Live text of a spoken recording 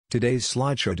Today's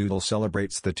slideshow Doodle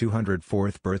celebrates the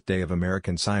 204th birthday of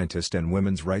American scientist and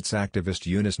women's rights activist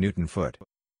Eunice Newton Foote.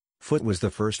 Foote was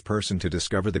the first person to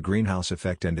discover the greenhouse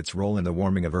effect and its role in the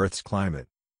warming of Earth's climate.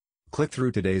 Click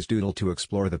through today's Doodle to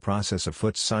explore the process of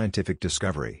Foote's scientific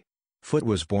discovery. Foote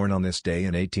was born on this day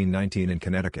in 1819 in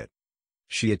Connecticut.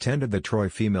 She attended the Troy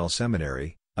Female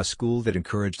Seminary, a school that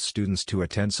encouraged students to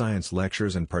attend science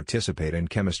lectures and participate in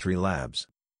chemistry labs.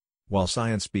 While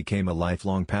science became a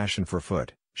lifelong passion for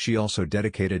Foote, she also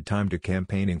dedicated time to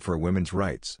campaigning for women's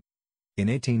rights. In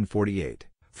 1848,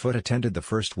 Foote attended the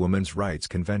first Women's Rights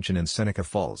Convention in Seneca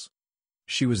Falls.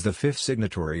 She was the fifth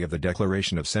signatory of the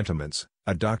Declaration of Sentiments,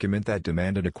 a document that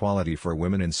demanded equality for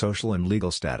women in social and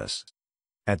legal status.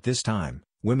 At this time,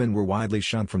 women were widely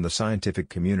shunned from the scientific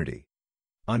community.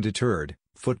 Undeterred,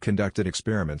 Foote conducted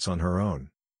experiments on her own.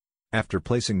 After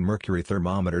placing mercury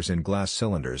thermometers in glass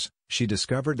cylinders, she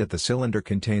discovered that the cylinder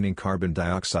containing carbon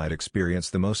dioxide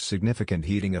experienced the most significant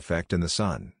heating effect in the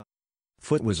sun.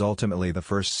 Foote was ultimately the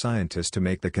first scientist to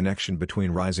make the connection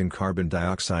between rising carbon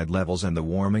dioxide levels and the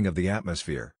warming of the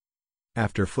atmosphere.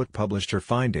 After Foote published her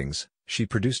findings, she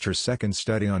produced her second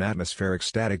study on atmospheric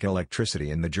static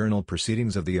electricity in the journal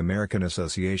Proceedings of the American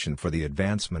Association for the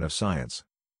Advancement of Science.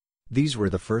 These were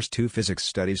the first two physics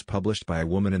studies published by a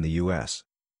woman in the U.S.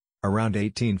 Around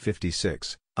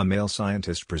 1856, a male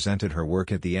scientist presented her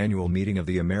work at the annual meeting of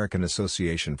the American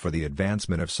Association for the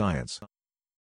Advancement of Science.